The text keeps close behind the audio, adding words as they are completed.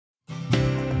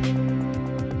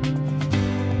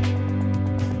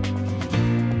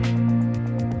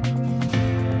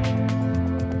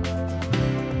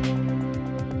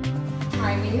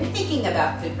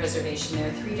about food preservation, there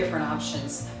are 3 different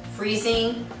options: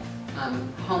 freezing,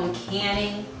 home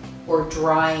canning, or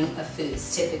drying of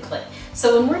foods typically.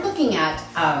 So when we're looking at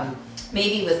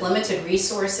maybe with limited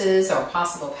resources or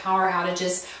possible power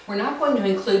outages, we're not going to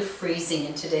include freezing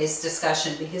in today's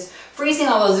discussion, because freezing,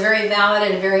 although is very valid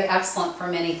and very excellent for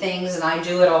many things, and I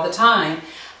do it all the time,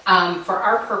 for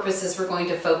our purposes we're going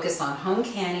to focus on home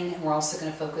canning, and we're also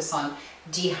going to focus on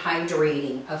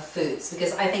dehydrating of foods,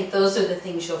 because I think those are the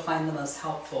things you'll find the most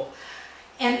helpful.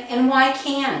 And why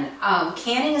can?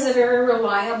 Canning is a very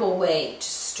reliable way to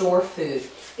store food.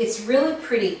 It's really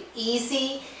pretty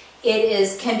easy.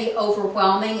 It can be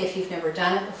overwhelming if you've never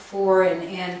done it before,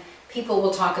 and people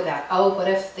will talk about, oh, what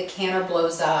if the canner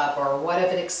blows up, or what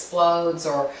if it explodes,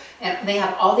 and they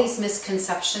have all these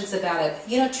misconceptions about it.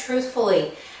 You know,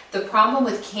 truthfully, the problem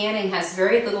with canning has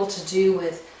very little to do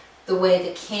with the way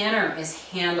the canner is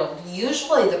handled.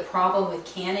 Usually the problem with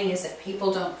canning is that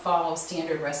people don't follow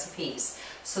standard recipes,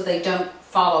 so they don't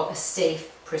follow a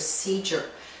safe procedure.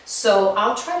 So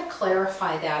I'll try to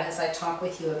clarify that as I talk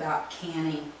with you about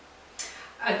canning.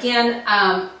 Again,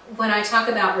 when I talk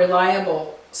about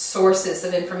reliable sources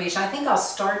of information, I think I'll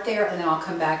start there and then I'll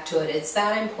come back to it. It's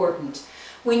that important.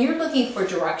 When you're looking for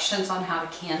directions on how to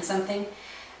can something,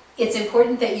 it's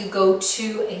important that you go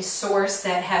to a source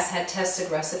that has had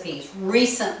tested recipes,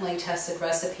 recently tested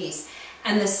recipes.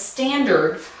 And the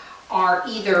standard are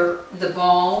either the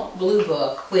Ball Blue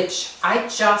Book, which I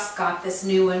just got this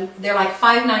new one. They're like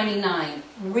 $5.99,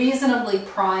 reasonably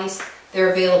priced.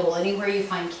 They're available anywhere you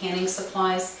find canning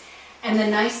supplies. And the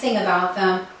nice thing about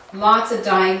them, lots of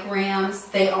diagrams.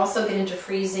 They also get into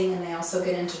freezing and they also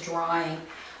get into drying.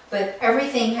 But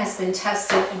everything has been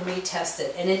tested and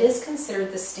retested, and it is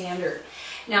considered the standard.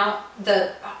 Now,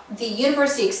 the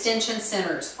University Extension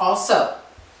Centers also,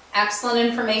 excellent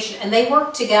information, and they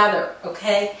work together,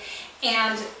 okay?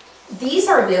 And these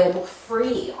are available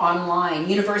free online,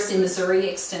 University of Missouri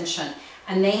Extension.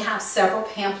 And they have several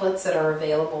pamphlets that are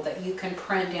available that you can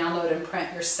print, download, and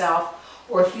print yourself,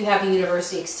 or if you have a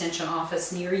University Extension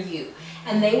office near you.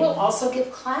 And they will also give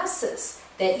classes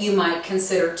that you might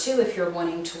consider too if you're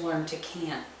wanting to learn to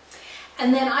can.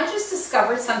 And then I just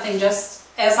discovered something just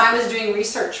as I was doing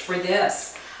research for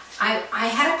this. I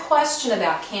had a question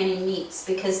about canning meats,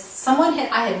 because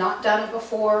I had not done it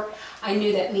before. I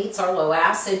knew that meats are low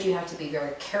acid. You have to be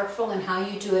very careful in how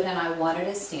you do it, and I wanted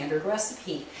a standard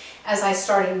recipe. As I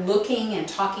started looking and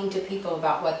talking to people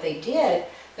about what they did,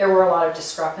 there were a lot of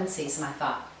discrepancies, and I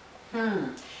thought,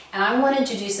 And I wanted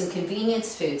to do some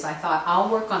convenience foods. I thought I'll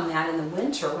work on that in the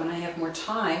winter when I have more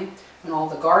time, when all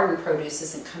the garden produce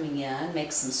isn't coming in,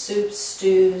 make some soups,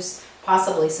 stews,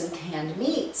 possibly some canned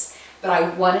meats. But I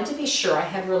wanted to be sure I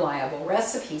had reliable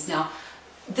recipes. Now,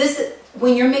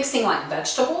 when you're mixing like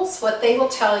vegetables, what they will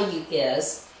tell you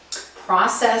is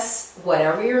process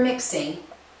whatever you're mixing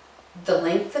the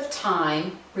length of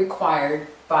time required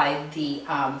by the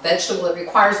vegetable. It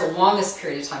requires the longest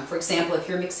period of time. For example, if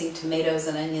you're mixing tomatoes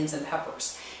and onions and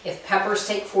peppers, if peppers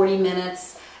take 40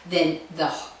 minutes, then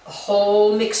the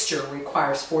whole mixture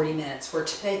requires 40 minutes, where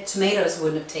tomatoes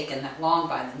wouldn't have taken that long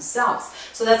by themselves.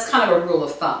 So that's kind of a rule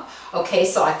of thumb. Okay,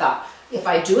 so I thought, if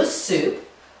I do a soup,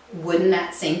 wouldn't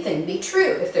that same thing be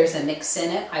true? If there's a mix in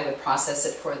it, I would process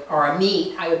it or a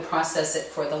meat, I would process it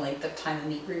for the length of time a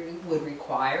meat would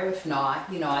require. If not,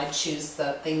 I'd choose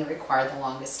the thing that required the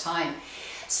longest time.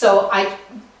 So I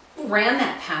ran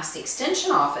that past the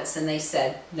extension office, and they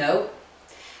said, nope,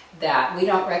 that we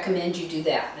don't recommend you do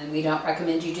that, and we don't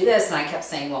recommend you do this. And I kept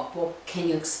saying, well, can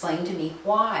you explain to me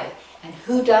why? And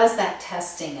who does that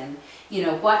testing? And,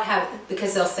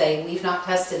 because they'll say, we've not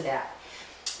tested that.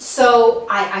 So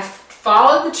I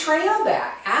followed the trail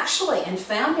back, actually, and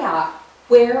found out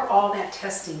where all that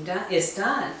testing is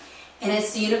done. And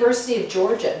it's the University of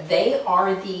Georgia. They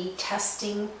are the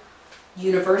testing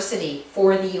university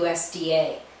for the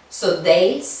USDA. So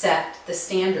they set the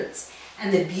standards.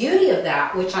 And the beauty of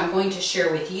that, which I'm going to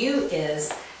share with you,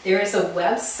 is there is a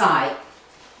website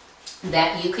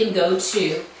that you can go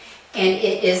to, and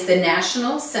it is the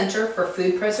National Center for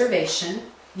Food Preservation,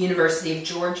 University of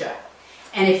Georgia.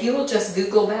 And if you will just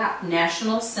Google that,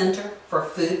 National Center for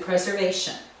Food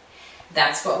Preservation,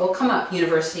 that's what will come up,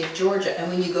 University of Georgia. And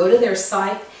when you go to their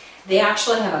site, they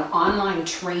actually have an online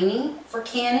training for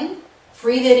canning,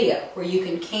 free video where you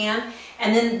can can.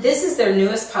 And then this is their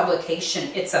newest publication.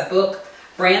 It's a book,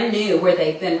 brand new, where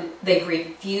they've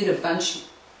reviewed a bunch,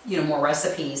 more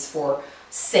recipes for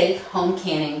safe home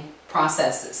canning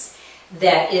processes.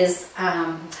 That is,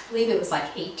 I believe it was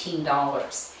like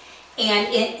 $18.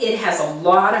 And it has a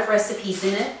lot of recipes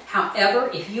in it. However,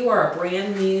 if you are a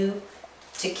brand new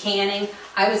to canning,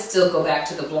 I would still go back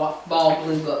to the Ball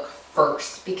Blue Book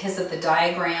first because of the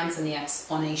diagrams and the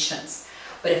explanations.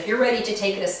 But if you're ready to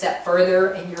take it a step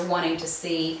further and you're wanting to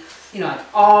see, you know, like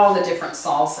all the different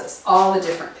salsas, all the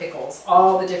different pickles,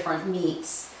 all the different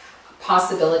meats,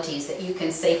 possibilities that you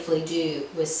can safely do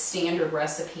with standard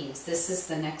recipes, this is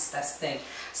the next best thing.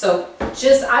 So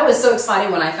I was so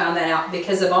excited when I found that out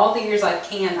because of all the years I've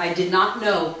canned, I did not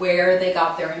know where they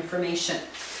got their information.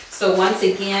 So once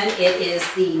again, it is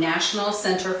the National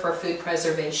Center for Food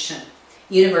Preservation,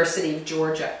 University of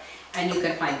Georgia, and you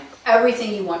can find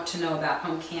everything you want to know about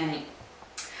home canning.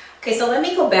 Okay, so let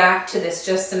me go back to this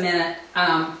just a minute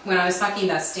when I was talking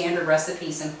about standard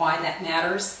recipes and why that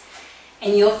matters.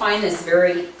 And you'll find this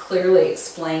very clearly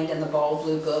explained in the Ball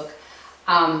Blue Book.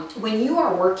 When you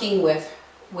are working with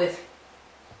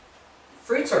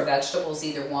fruits or vegetables,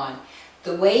 either one,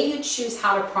 the way you choose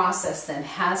how to process them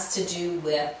has to do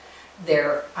with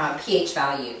their pH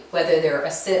value, whether they're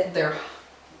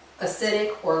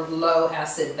acidic or low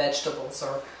acid vegetables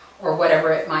or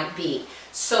whatever it might be.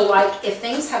 So like if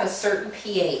things have a certain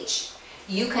pH,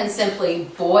 you can simply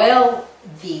boil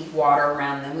the water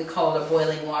around them. We call it a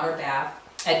boiling water bath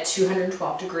at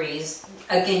 212 degrees.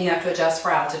 Again, you have to adjust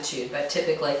for altitude, but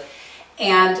typically.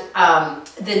 And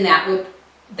then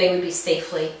they would be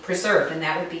safely preserved, and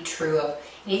that would be true of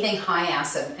anything high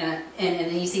acid. And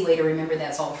an easy way to remember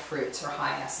that's all fruits are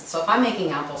high acid. So if I'm making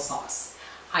applesauce,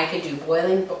 I could do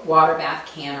boiling water bath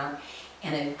canner,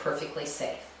 and it would be perfectly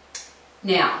safe.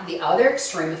 Now, the other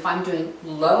extreme, if I'm doing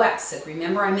low acid,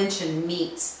 remember I mentioned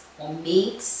meats. Well,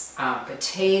 meats,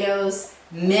 potatoes,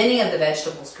 many of the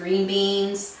vegetables, green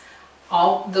beans,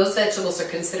 all those vegetables are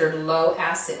considered low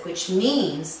acid, which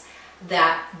means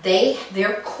that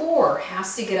their core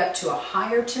has to get up to a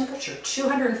higher temperature,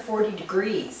 240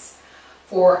 degrees,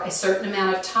 for a certain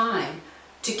amount of time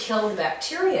to kill the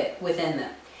bacteria within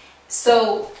them.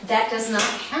 So that does not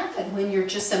happen when you're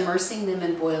just immersing them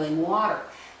in boiling water.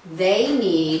 They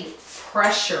need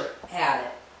pressure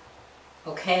added.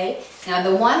 Okay? Now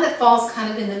the one that falls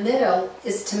kind of in the middle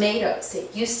is tomatoes.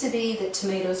 It used to be that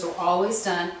tomatoes were always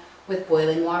done with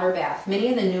boiling water bath. Many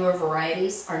of the newer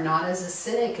varieties are not as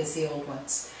acidic as the old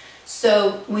ones.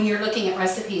 So when you're looking at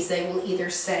recipes, they will either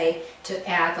say to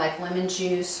add like lemon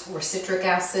juice or citric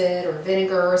acid or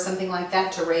vinegar or something like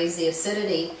that to raise the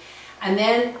acidity, and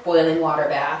then boiling water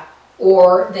bath,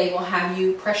 or they will have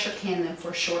you pressure can them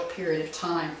for a short period of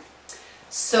time.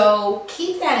 So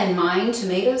keep that in mind.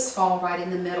 Tomatoes fall right in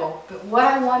the middle. But what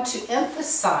I want to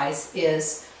emphasize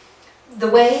is the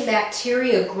way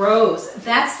bacteria grows.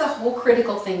 That's the whole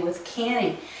critical thing with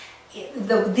canning.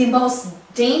 The most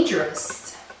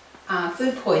dangerous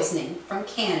food poisoning from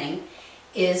canning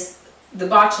is the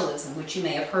botulism, which you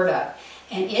may have heard of.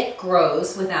 And it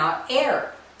grows without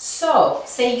air. So,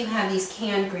 say you have these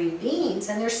canned green beans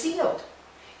and they're sealed.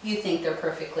 You think they're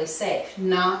perfectly safe.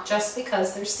 Not just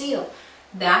because they're sealed.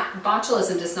 That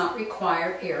botulism does not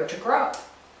require air to grow.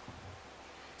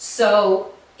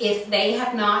 So, if they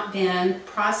have not been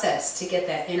processed to get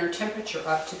that inner temperature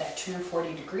up to that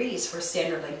 240 degrees for a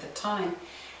standard length of time,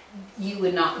 you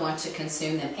would not want to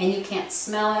consume them. And you can't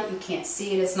smell it, you can't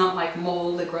see it. It's not like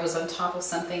mold that grows on top of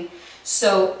something.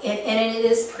 So, and it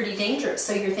is pretty dangerous.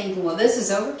 So you're thinking, well, this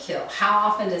is overkill. How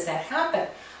often does that happen?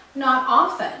 Not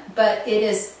often, but it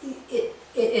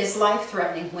is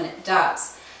life-threatening when it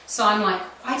does. So I'm like,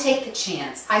 why take the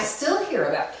chance? I still hear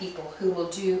about people who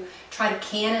will try to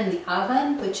can in the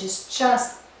oven, which is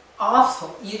just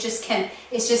awful. You just can't,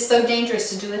 it's just so dangerous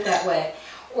to do it that way.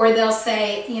 Or they'll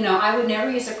say, you know, I would never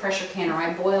use a pressure canner.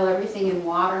 I boil everything in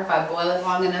water. If I boil it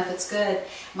long enough, it's good.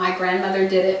 My grandmother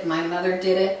did it. My mother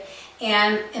did it.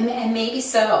 And maybe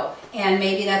so. And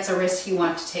maybe that's a risk you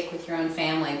want to take with your own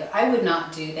family. But I would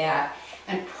not do that.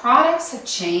 And products have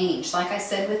changed. Like I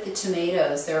said with the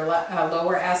tomatoes, there are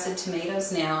lower acid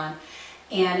tomatoes now.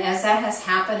 And as that has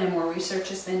happened and more research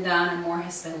has been done and more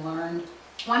has been learned,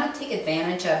 why not take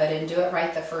advantage of it and do it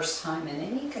right the first time, and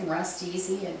then you can rest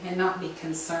easy and not be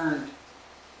concerned.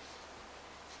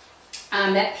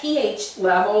 That pH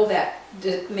level that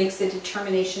makes the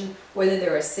determination whether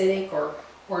they're acidic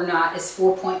or not is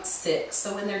 4.6.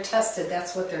 So when they're tested,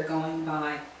 that's what they're going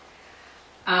by.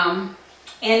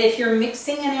 And if you're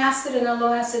mixing an acid and a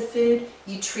low acid food,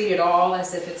 you treat it all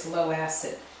as if it's low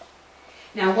acid.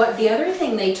 Now, the other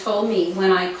thing they told me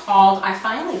when I called, I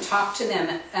finally talked to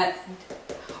them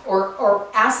or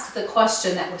asked the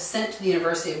question that was sent to the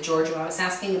University of Georgia. I was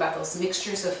asking about those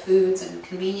mixtures of foods and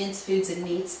convenience foods and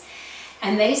meats.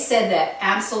 And they said that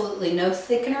absolutely no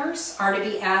thickeners are to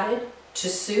be added to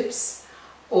soups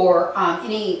or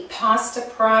any pasta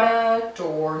product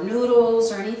or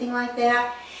noodles or anything like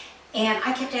that. And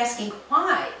I kept asking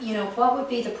why, you know, what would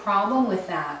be the problem with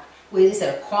that? Is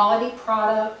it a quality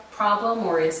problem,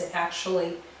 or is it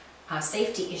actually a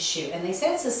safety issue? And they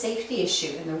said it's a safety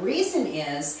issue, and the reason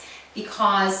is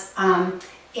because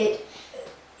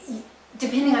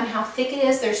depending on how thick it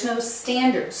is, there's no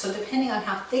standard. So depending on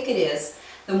how thick it is,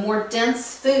 the more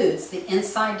dense foods, the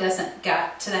inside doesn't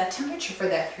get to that temperature for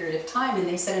that period of time. And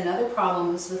they said another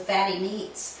problem was with fatty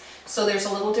meats. So there's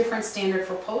a little different standard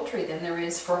for poultry than there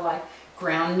is for like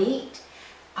ground meat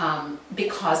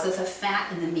because of the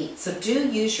fat in the meat. So do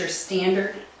use your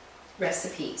standard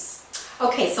recipes.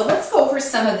 Okay, so let's go over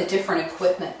some of the different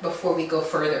equipment before we go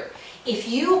further. If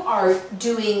you are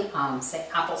doing, say,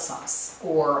 applesauce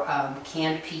or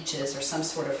canned peaches or some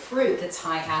sort of fruit that's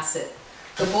high acid,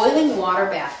 the boiling water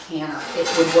bath canner,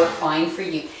 it would work fine for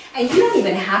you. And you don't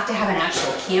even have to have an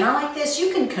actual canner like this.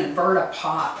 You can convert a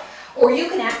pot, or you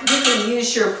can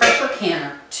use your pressure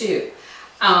canner too.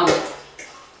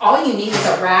 All you need is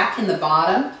a rack in the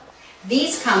bottom.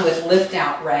 These come with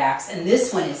lift-out racks, and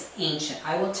this one is ancient.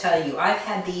 I will tell you, I've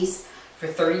had these for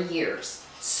 30 years.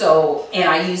 So, and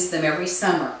I use them every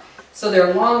summer. So they're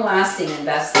a long-lasting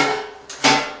investment.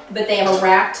 But they have a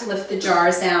rack to lift the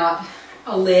jars out,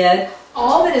 a lid.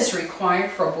 All that is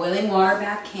required for a boiling water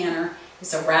bath canner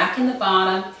is a rack in the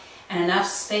bottom and enough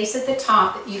space at the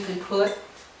top that you can put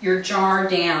your jar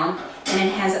down, and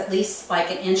it has at least like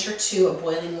an inch or two of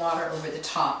boiling water over the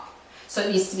top. So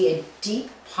it needs to be a deep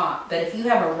pot, but if you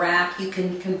have a rack, you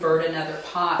can convert another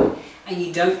pot, and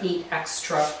you don't need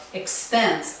extra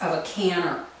expense of a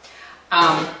canner.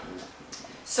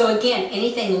 So again,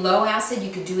 anything low acid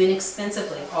you could do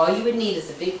inexpensively. All you would need is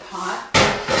a big pot,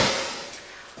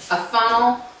 a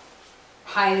funnel,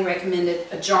 highly recommended,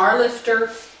 a jar lifter.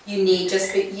 You need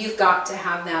you've got to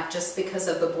have that just because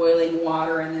of the boiling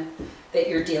water and that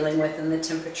you're dealing with and the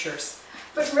temperatures.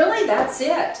 But really, that's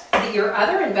it. Your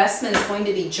other investment is going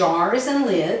to be jars and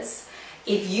lids.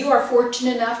 If you are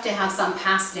fortunate enough to have some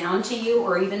passed down to you,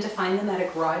 or even to find them at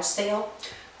a garage sale,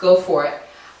 go for it.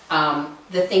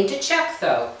 The thing to check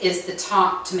though is the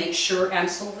top, to make sure,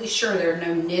 absolutely sure, there are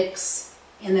no nicks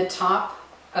in the top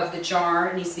of the jar.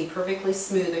 It needs to be perfectly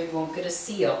smooth or you won't get a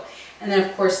seal. And then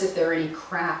of course if there are any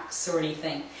cracks or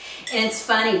anything. And it's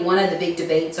funny, one of the big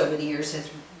debates over the years has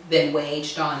been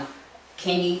waged on,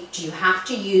 do you have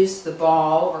to use the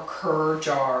Ball or Kerr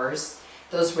jars?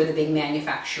 Those were the big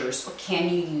manufacturers. Or can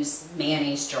you use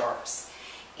mayonnaise jars?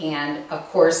 And of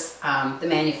course, the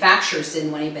manufacturers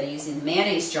didn't want anybody using the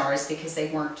mayonnaise jars because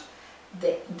they weren't,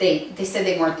 they said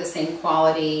they weren't the same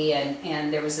quality,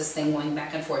 and there was this thing going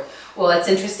back and forth. Well, it's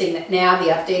interesting that now the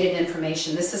updated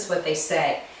information, this is what they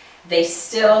say. They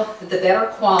still, the better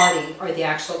quality are the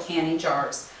actual canning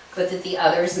jars, but that the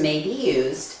others may be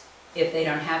used if they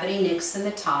don't have any nicks in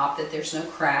the top, that there's no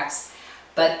cracks,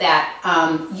 but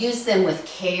that use them with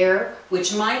care,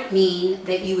 which might mean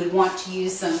that you would want to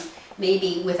use them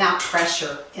maybe without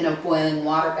pressure in a boiling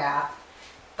water bath,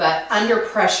 but under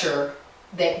pressure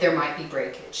there might be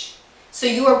breakage. So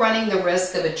you are running the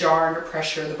risk of a jar under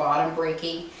pressure, the bottom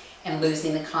breaking and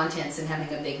losing the contents and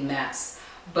having a big mess.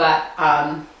 But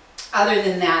other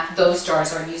than that, those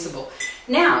jars are usable.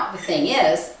 Now, the thing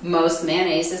is, most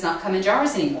mayonnaise does not come in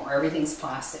jars anymore. Everything's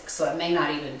plastic, so it may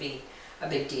not even be a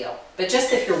big deal. But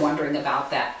just if you're wondering about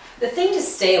that. The thing to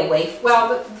stay away from,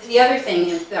 well, the other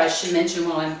thing that I should mention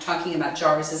while I'm talking about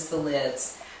jars is the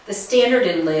lids. The standard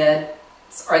in lids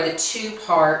are the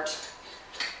two-part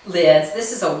lids.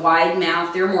 This is a wide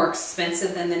mouth. They're more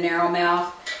expensive than the narrow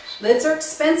mouth. Lids are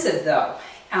expensive though.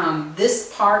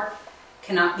 This part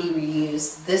cannot be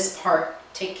reused. This part,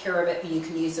 take care of it and you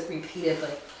can use it repeatedly.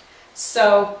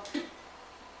 So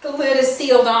the lid is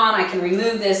sealed on. I can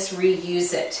remove this,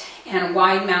 reuse it. And a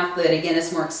wide mouth lid, again,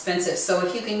 is more expensive. So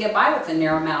if you can get by with the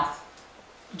narrow mouth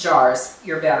jars,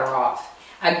 you're better off.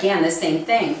 Again, the same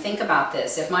thing. Think about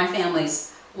this. If my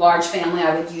family's large family,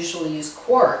 I would usually use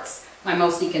quarts. My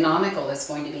most economical is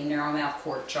going to be narrow mouth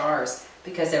quart jars,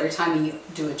 because every time you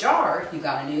do a jar, you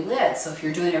got a new lid. So if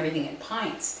you're doing everything in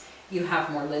pints, you have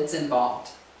more lids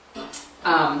involved.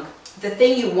 The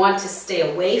thing you want to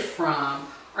stay away from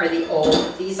are the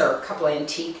old, these are a couple of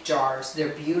antique jars. They're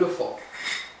beautiful,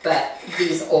 but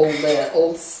these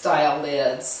old style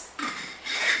lids.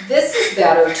 This is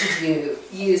better to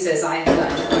use as I have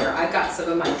done here. I've got some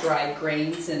of my dried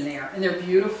grains in there, and they're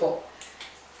beautiful,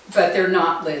 but they're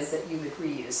not lids that you would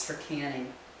reuse for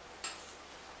canning.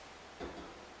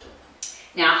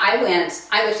 Now, I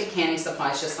looked at canning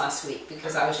supplies just last week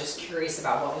because I was just curious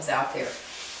about what was out there.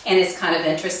 And it's kind of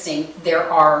interesting. There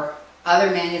are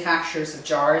other manufacturers of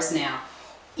jars now.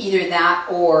 Either that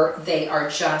or they are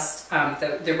just,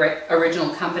 the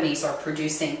original companies are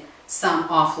producing some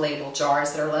off-label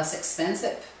jars that are less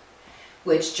expensive,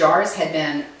 which jars had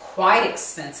been quite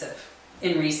expensive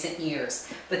in recent years.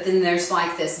 But then there's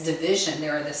like this division.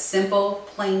 There are the simple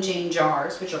plain Jane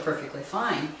jars, which are perfectly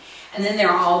fine. And then there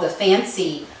are all the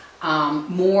fancy,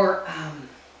 more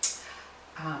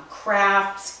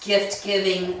crafts, gift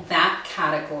giving, that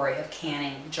category of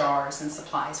canning jars and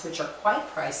supplies, which are quite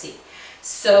pricey.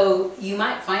 So you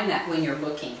might find that when you're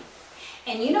looking.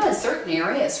 And you know, in certain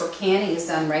areas where canning is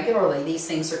done regularly, these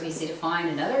things are easy to find.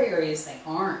 In other areas, they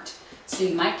aren't. So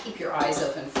you might keep your eyes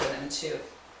open for them too.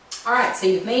 All right, so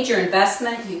you've made your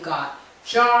investment. You've got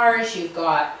jars, you've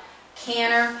got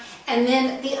canner. And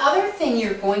then the other thing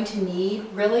you're going to need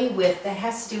really that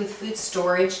has to do with food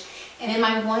storage. And in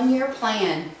my 1-year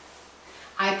plan,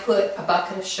 I put a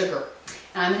bucket of sugar.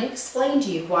 And I'm going to explain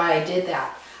to you why I did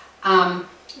that.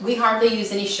 We hardly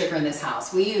use any sugar in this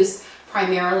house. We use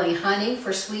primarily honey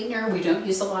for sweetener. We don't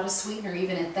use a lot of sweetener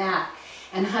even at that.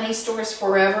 And honey stores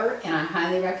forever, and I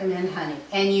highly recommend honey.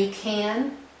 And you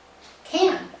can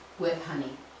with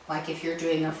honey, like if you're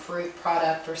doing a fruit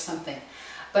product or something.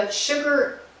 But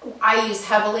sugar, I use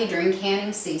heavily during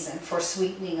canning season for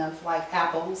sweetening of like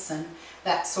apples and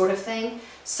that sort of thing.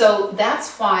 So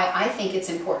that's why I think it's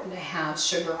important to have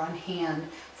sugar on hand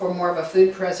for more of a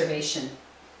food preservation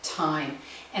time.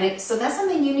 And so that's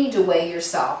something you need to weigh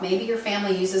yourself. Maybe your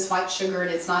family uses white sugar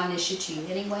and it's not an issue to you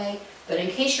anyway. But in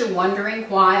case you're wondering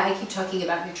why I keep talking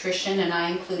about nutrition and I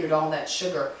included all that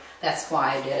sugar, that's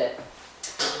why I did it.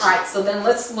 All right, so then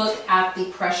let's look at the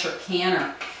pressure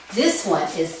canner. This one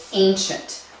is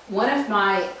ancient. One of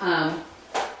my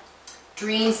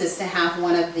dreams is to have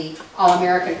one of the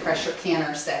All-American pressure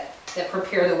canners that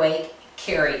prepare the way it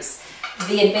carries.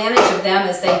 The advantage of them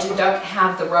is they don't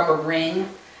have the rubber ring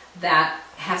that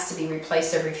has to be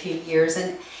replaced every few years.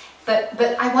 But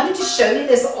I wanted to show you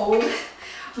this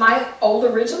my old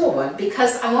original one,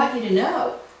 because I want you to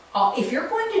know, if you're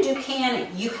going to do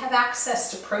canning, you have access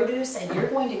to produce and you're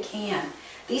going to can.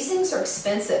 These things are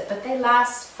expensive, but they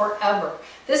last forever.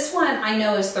 This one I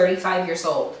know is 35 years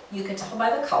old. You can tell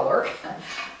by the color.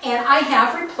 And I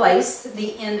have replaced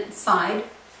the inside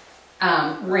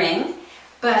ring,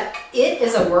 but it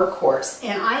is a workhorse.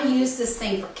 And I use this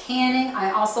thing for canning.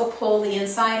 I also pull the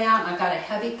inside out. I've got a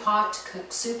heavy pot to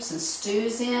cook soups and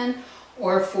stews in,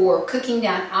 or for cooking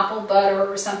down apple butter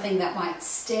or something that might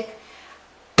stick.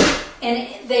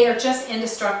 And they are just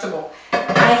indestructible.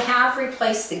 I have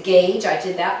replaced the gauge. I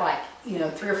did that like,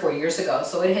 3 or 4 years ago.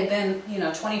 So it had been,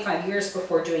 25 years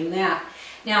before doing that.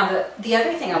 Now, the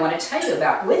other thing I want to tell you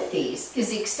about with these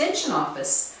is the extension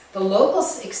office. The local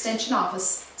extension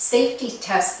office safety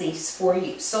tests these for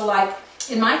you. So like,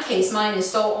 in my case, mine is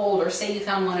so old, or say you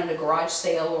found one at a garage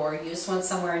sale or used one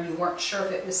somewhere and you weren't sure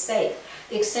if it was safe.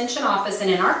 The extension office, and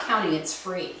in our county it's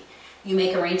free. You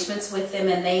make arrangements with them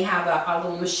and they have a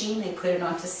little machine they put it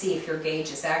on to see if your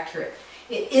gauge is accurate.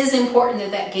 It is important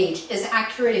that that gauge is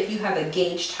accurate if you have a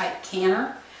gauge type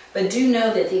canner, but do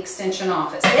know that the extension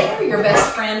office, they are your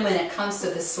best friend when it comes to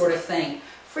this sort of thing.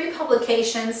 Free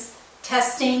publications,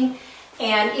 testing,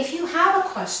 and if you have a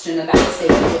question about the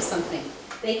safety of something,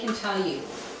 they can tell you,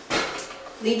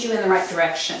 lead you in the right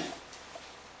direction.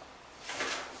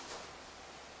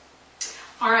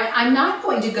 All right, I'm not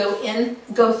going to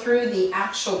go through the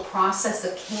actual process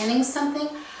of canning something.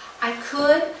 I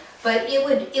could, but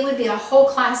it would be a whole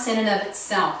class in and of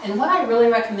itself. And what I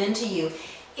really recommend to you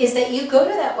is that you go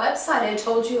to that website I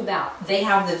told you about. They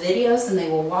have the videos and they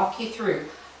will walk you through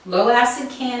low acid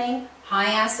canning,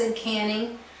 high acid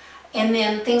canning, and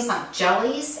then things like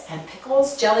jellies and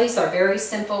pickles. Jellies are very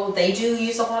simple. They do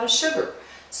use a lot of sugar.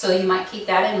 So you might keep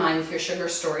that in mind with your sugar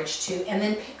storage too. And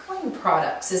then pickling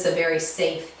products is a very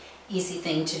safe, easy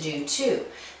thing to do too.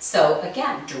 So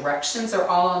again, directions are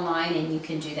all online and you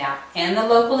can do that. And the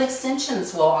local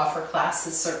extensions will offer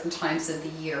classes certain times of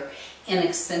the year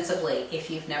inexpensively if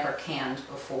you've never canned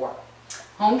before.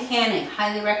 Home canning,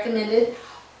 highly recommended.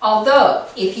 Although,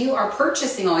 if you are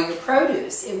purchasing all your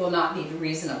produce, it will not be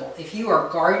reasonable. If you are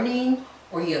gardening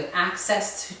or you have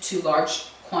access to large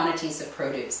quantities of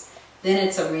produce, then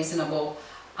it's a reasonable,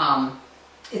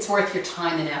 it's worth your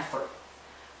time and effort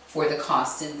for the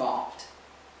cost involved.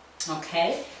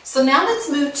 Okay, so now let's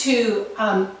move to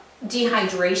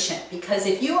dehydration, because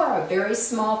if you are a very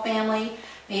small family,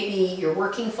 maybe you're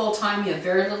working full-time, you have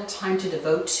very little time to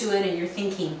devote to it, and you're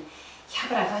thinking, yeah,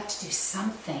 but I'd like to do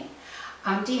something.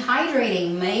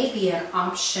 Dehydrating may be an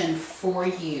option for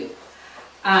you.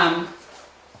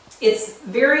 It's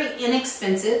very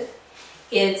inexpensive.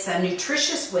 It's a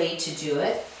nutritious way to do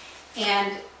it,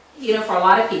 and for a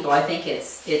lot of people I think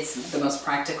it's the most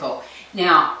practical.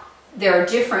 Now, There are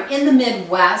different, in the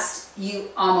Midwest, you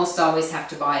almost always have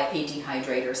to buy a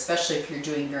dehydrator, especially if you're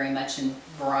doing very much in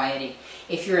variety.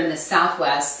 If you're in the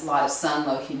Southwest, a lot of sun,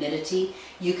 low humidity,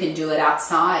 you can do it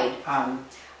outside,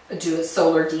 do a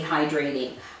solar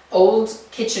dehydrating. Old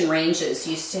kitchen ranges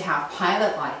used to have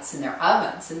pilot lights in their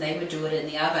ovens, and they would do it in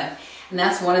the oven. And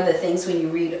that's one of the things when you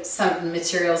read some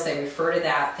materials, they refer to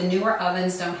that. The newer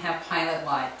ovens don't have pilot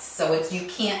lights, so you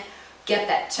can't get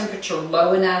that temperature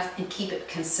low enough and keep it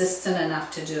consistent enough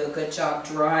to do a good job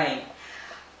drying.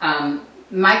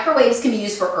 Microwaves can be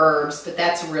used for herbs, but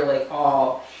that's really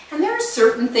all. And there are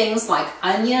certain things like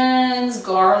onions,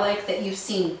 garlic, that you've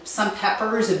seen some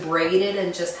peppers braided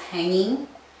and just hanging,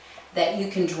 that you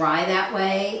can dry that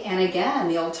way. And again,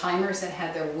 the old timers that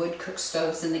had their wood cook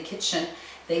stoves in the kitchen,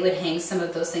 they would hang some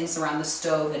of those things around the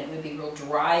stove and it would be real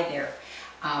dry there.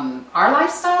 Our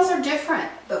lifestyles are different,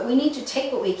 but we need to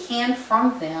take what we can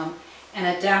from them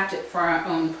and adapt it for our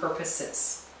own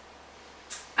purposes.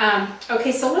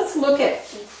 Okay, so let's look at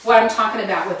what I'm talking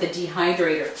about with the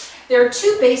dehydrator. There are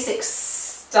two basic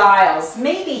styles,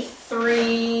 maybe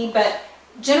three, but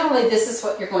generally this is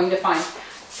what you're going to find.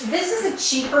 This is a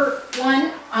cheaper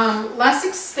one, less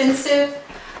expensive,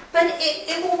 but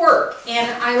it will work.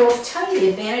 And I will tell you the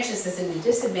advantages and the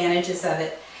disadvantages of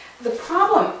it. The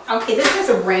problem, okay, this has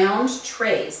a round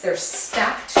trays. They're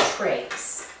stacked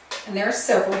trays. And there are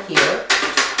several here.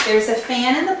 There's a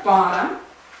fan in the bottom.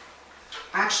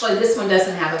 Actually, this one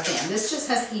doesn't have a fan. This just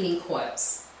has heating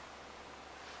coils.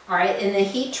 All right, and the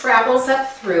heat travels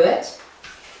up through it.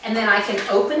 And then I can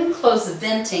open and close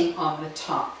venting on the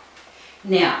top.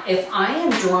 Now, if I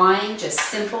am drying just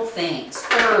simple things,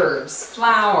 herbs,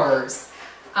 flowers,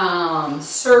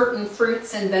 certain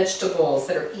fruits and vegetables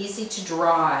that are easy to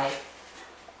dry,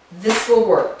 this will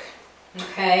work,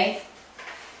 okay?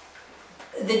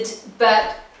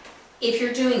 But if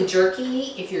you're doing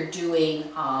jerky, if you're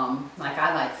doing, like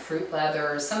I like fruit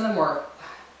leather, some of them more,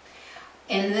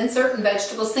 and then certain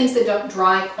vegetables, things that don't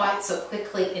dry quite so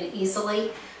quickly and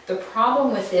easily. The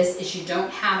problem with this is you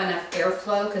don't have enough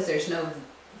airflow because there's no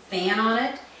fan on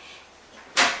it,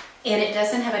 and it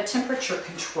doesn't have a temperature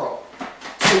control.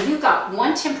 So you've got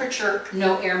one temperature,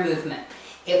 no air movement.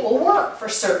 It will work for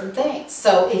certain things.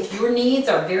 So if your needs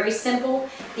are very simple,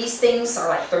 these things are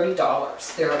like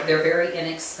 $30. They're very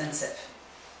inexpensive.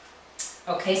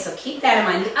 Okay, so keep that in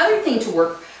mind. The other thing to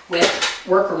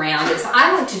work around is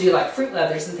I like to do like fruit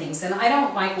leathers and things, and I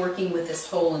don't like working with this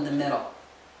hole in the middle.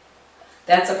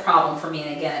 That's a problem for me,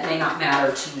 and again, it may not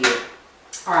matter to you.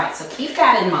 All right, so keep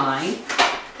that in mind.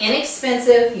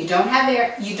 Inexpensive, you don't have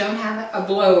air, you don't have a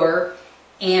blower,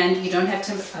 and you don't have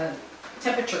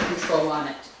temperature control on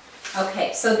it.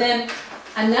 Okay, so then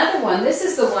another one, this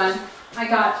is the one I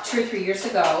got 2 or 3 years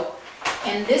ago,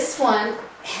 and this one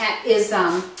is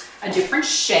a different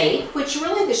shape, which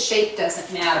really the shape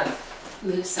doesn't matter.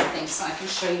 Move something so I can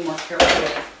show you more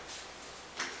carefully.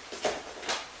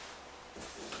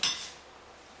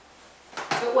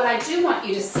 But what I do want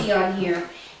you to see on here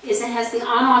is it has the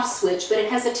on-off switch, but it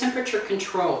has a temperature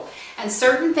control. And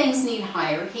certain things need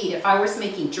higher heat. If I was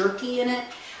making jerky in it,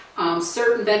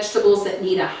 certain vegetables that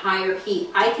need a higher heat,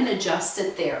 I can adjust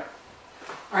it there.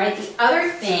 All right, the other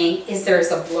thing is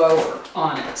there's a blower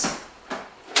on it.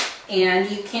 And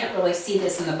you can't really see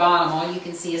this in the bottom. All you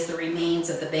can see is the remains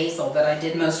of the basil that I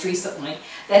did most recently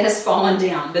that has fallen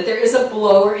down. But there is a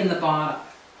blower in the bottom.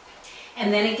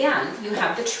 And then again, you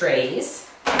have the trays.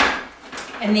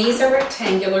 And these are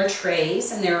rectangular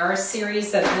trays, and there are a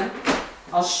series of them.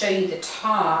 I'll show you the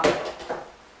top.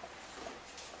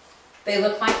 They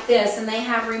look like this, and they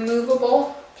have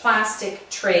removable plastic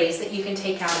trays that you can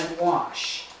take out and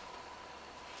wash.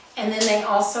 And then they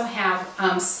also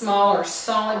have smaller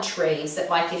solid trays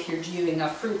that, like if you're doing a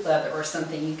fruit leather or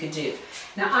something, you could do.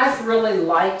 Now, I've really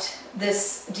liked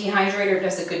this dehydrator. It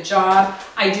does a good job.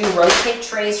 I do rotate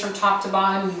trays from top to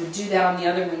bottom. You would do that on the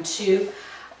other one too.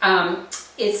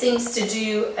 It seems to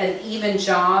do an even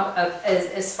job of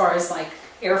as far as like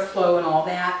airflow and all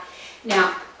that.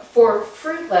 Now, for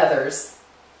fruit leathers,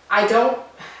 I don't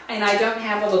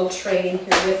have a little tray in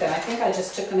here with it. I think I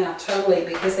just took them out totally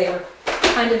because they were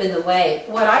kind of in the way.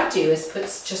 What I do is put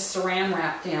just saran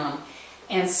wrap down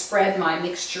and spread my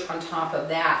mixture on top of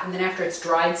that. And then after it's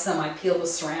dried some, I peel the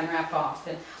saran wrap off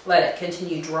and let it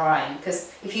continue drying.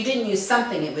 Because if you didn't use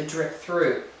something, it would drip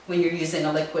through when you're using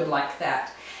a liquid like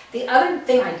that. The other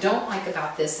thing I don't like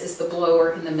about this is the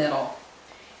blower in the middle.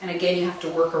 And again, you have to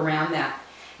work around that.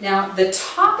 Now, the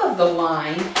top of the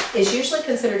line is usually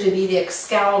considered to be the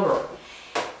Excalibur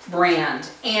brand.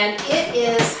 And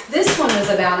this one is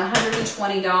about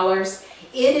 $120.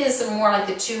 It is more like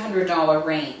the $200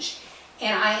 range.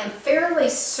 and I am fairly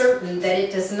certain that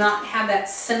it does not have that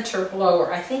center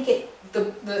blower. I think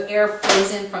the air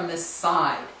flows in from this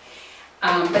side.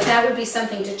 But that would be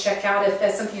something to check out if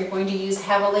that's something you're going to use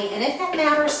heavily, and if that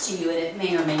matters to you, and it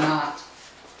may or may not.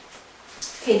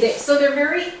 Okay, so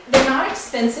they're not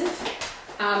expensive.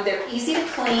 They're easy to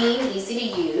clean, easy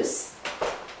to use.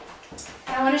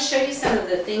 And I want to show you some of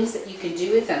the things that you can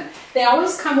do with them. They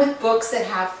always come with books that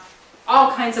have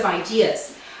all kinds of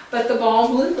ideas. But the Ball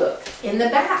Blue book in the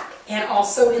back, and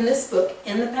also in this book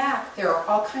in the back, there are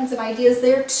all kinds of ideas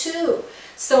there too.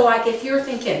 So like if you're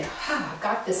thinking, I've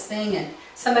got this thing and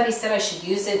somebody said I should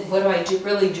use it, what do I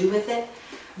really do with it?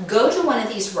 Go to one of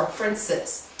these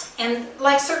references. And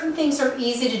like certain things are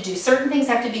easy to do. Certain things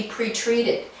have to be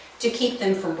pre-treated to keep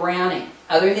them from browning.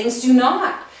 Other things do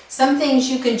not. Some things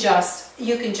you can just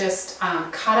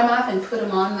cut them up and put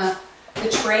them on the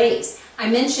trays. I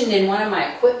mentioned in one of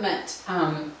my equipment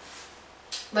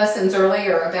lessons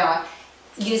earlier about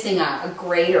using a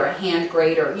grater, a hand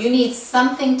grater. You need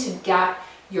something to get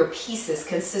your pieces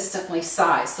consistently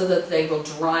sized so that they will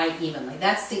dry evenly.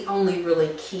 That's the only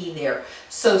really key there.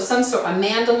 So some sort of a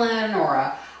mandolin or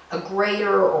a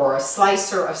grater or a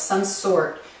slicer of some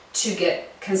sort to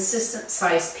get consistent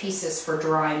sized pieces for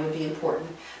drying would be important.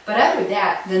 But other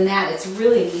than that, it's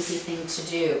really an easy thing to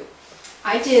do.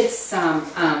 I did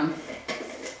some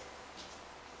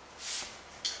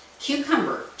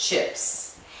cucumber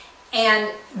chips, and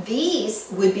these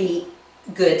would be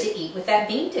good to eat with that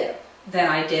bean dip that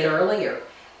I did earlier.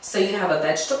 So you have a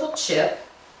vegetable chip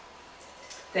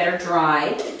that are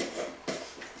dried,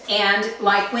 and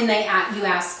like when you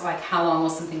ask like how long will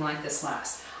something like this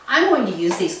last? I'm going to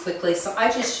use these quickly, so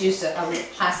I just used a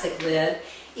plastic lid.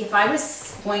 If I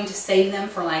was going to save them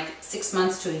for like 6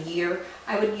 months to a year,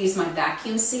 I would use my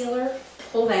vacuum sealer,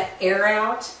 pull that air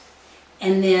out,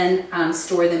 and then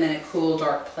store them in a cool,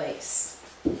 dark place.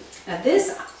 Now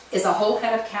this is a whole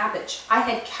head of cabbage. I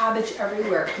had cabbage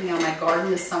everywhere coming out of my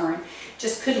garden this summer and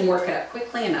just couldn't work it up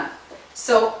quickly enough.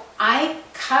 So I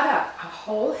cut up a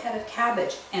whole head of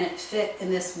cabbage and it fit in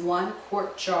this 1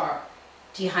 quart jar,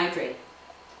 dehydrated.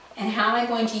 And how am I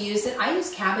going to use it? I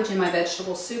use cabbage in my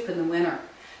vegetable soup in the winter.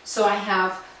 So I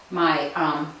have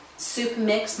my soup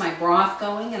mix, my broth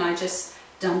going, and I just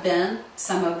dump in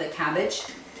some of the cabbage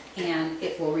and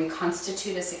it will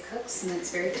reconstitute as it cooks, and it's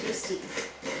very tasty.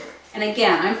 And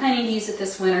again, I'm planning to use it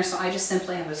this winter, so I just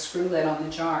simply have a screw lid on the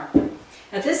jar.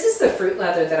 Now this is the fruit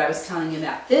leather that I was telling you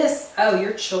about. This, oh,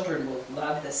 your children will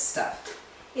love this stuff.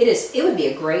 It would be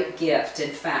a great gift,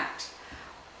 in fact.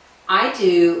 I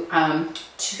do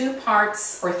 2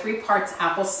 parts or 3 parts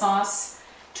applesauce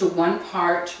to 1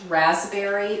 part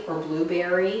raspberry or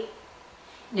blueberry.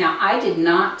 Now I did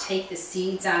not take the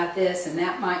seeds out of this, and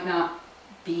that might not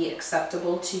be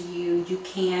acceptable to you. You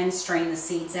can strain the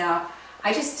seeds out.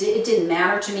 It didn't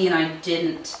matter to me, and I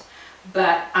didn't.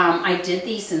 But I did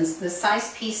these in the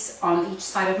size piece on each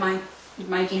side of my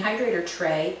dehydrator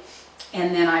tray,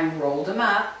 and then I rolled them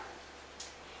up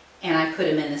and I put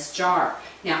them in this jar.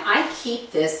 Now I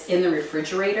keep this in the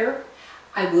refrigerator.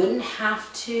 I wouldn't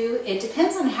have to. It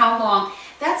depends on how long.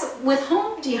 With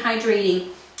home dehydrating,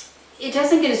 it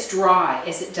doesn't get as dry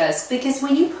as it does, because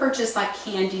when you purchase like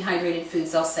canned dehydrated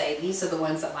foods, they'll say these are the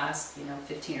ones that last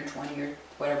 15 or 20 or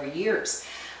whatever years.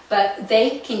 But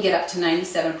they can get up to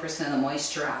 97% of the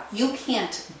moisture out. You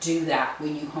can't do that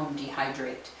when you home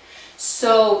dehydrate.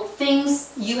 So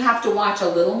things you have to watch a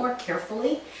little more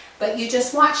carefully, but you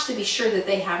just watch to be sure that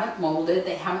they haven't molded,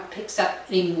 they haven't picked up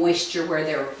any moisture where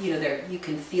you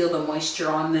can feel the moisture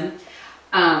on them.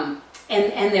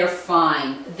 And they're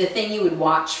fine. The thing you would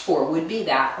watch for would be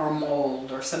that, or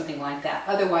mold or something like that.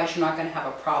 Otherwise, you're not going to have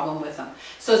a problem with them.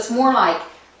 So it's more like,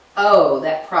 oh,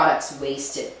 that product's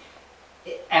wasted.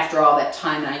 After all that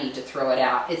time, I need to throw it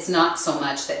out. It's not so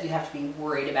much that you have to be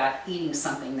worried about eating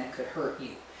something that could hurt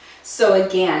you. So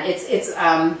again,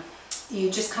 you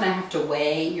just kind of have to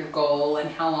weigh your goal and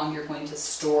how long you're going to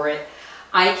store it.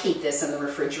 I keep this in the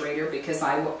refrigerator because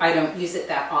I don't use it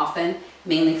that often,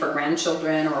 mainly for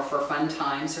grandchildren or for fun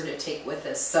times or to take with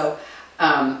us. So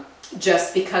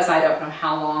just because I don't know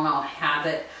how long I'll have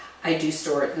it, I do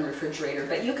store it in the refrigerator.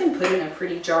 But you can put it in a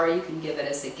pretty jar, you can give it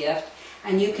as a gift.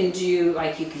 And you can do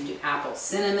apple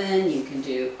cinnamon, you can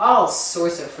do all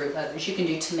sorts of fruit leathers. You can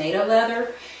do tomato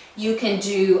leather. You can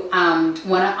do,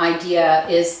 one idea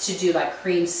is to do like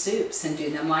cream soups and do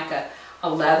them like a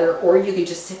leather, or you can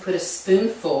just put a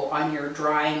spoonful on your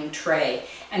drying tray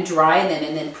and dry them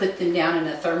and then put them down in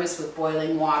a thermos with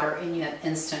boiling water, and you have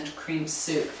instant cream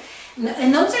soup.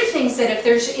 And those are things that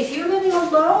if you're living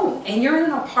alone and you're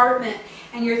in an apartment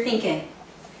and you're thinking,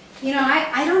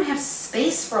 I don't have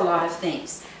space for a lot of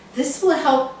things. This will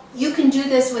help. You can do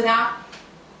this without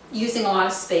using a lot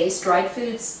of space. Dried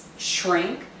foods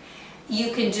shrink.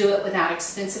 You can do it without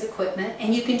expensive equipment,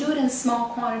 and you can do it in small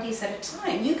quantities at a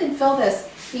time. You can fill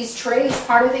these trays.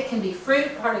 Part of it can be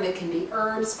fruit, part of it can be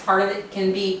herbs, part of it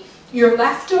can be your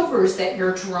leftovers that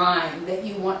you're drying that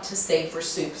you want to save for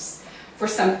soups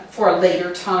for a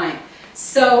later time.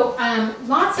 So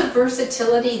lots of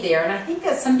versatility there, and I think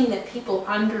that's something that people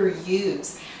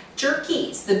underuse.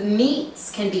 Jerkies, the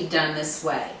meats can be done this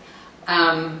way.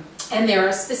 And there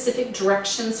are specific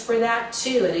directions for that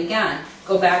too. And again,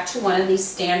 go back to one of these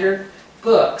standard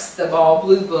books, the Ball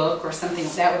Blue book or something.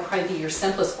 That would probably be your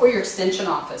simplest, or your extension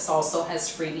office also has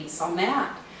freebies on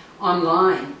that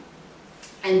online.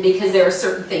 And because there are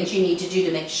certain things you need to do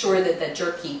to make sure that the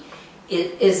jerky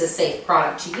is a safe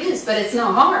product to use, but it's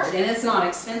not hard and it's not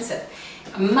expensive.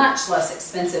 Much less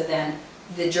expensive than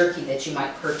the jerky that you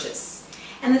might purchase.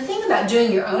 And the thing about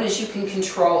doing your own is you can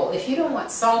control. If you don't want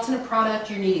salt in a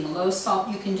product, you're needing low salt,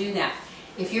 you can do that.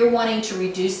 If you're wanting to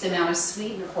reduce the amount of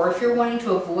sweetener, or if you're wanting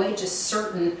to avoid just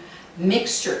certain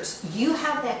mixtures, you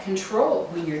have that control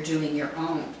when you're doing your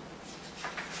own.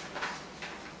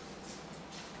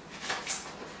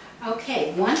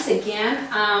 Okay, once again,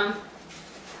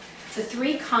 the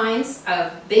three kinds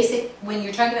of basic, when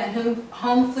you're talking about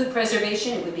home food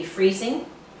preservation, it would be freezing,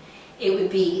 it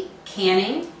would be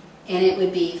canning, and it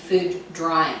would be food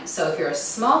drying. So if you're a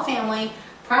small family,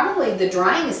 probably the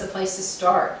drying is the place to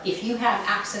start. If you have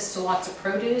access to lots of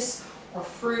produce or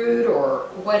fruit or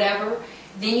whatever,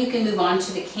 then you can move on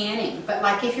to the canning. But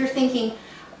like if you're thinking,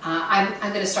 I'm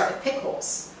going to start with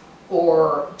pickles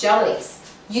or jellies,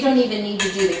 you don't even need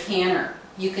to do the canner.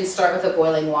 You can start with a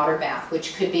boiling water bath,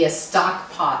 which could be a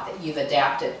stock pot that you've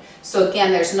adapted. So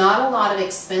again, there's not a lot of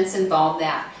expense involved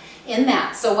in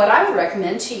that. So what I would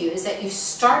recommend to you is that you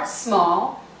start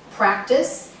small,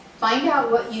 practice, find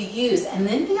out what you use, and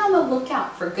then be on the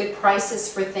lookout for good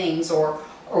prices for things or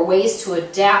ways to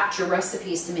adapt your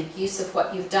recipes to make use of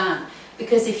what you've done.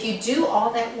 Because if you do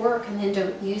all that work and then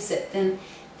don't use it, then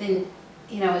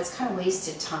you know, it's kind of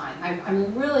wasted time.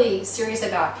 I'm really serious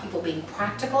about people being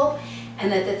practical,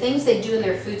 and that the things they do in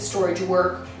their food storage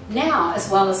work now as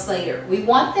well as later. We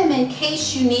want them in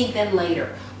case you need them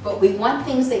later, but we want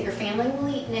things that your family will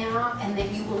eat now and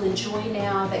that you will enjoy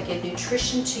now, that give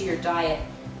nutrition to your diet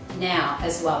now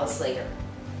as well as later.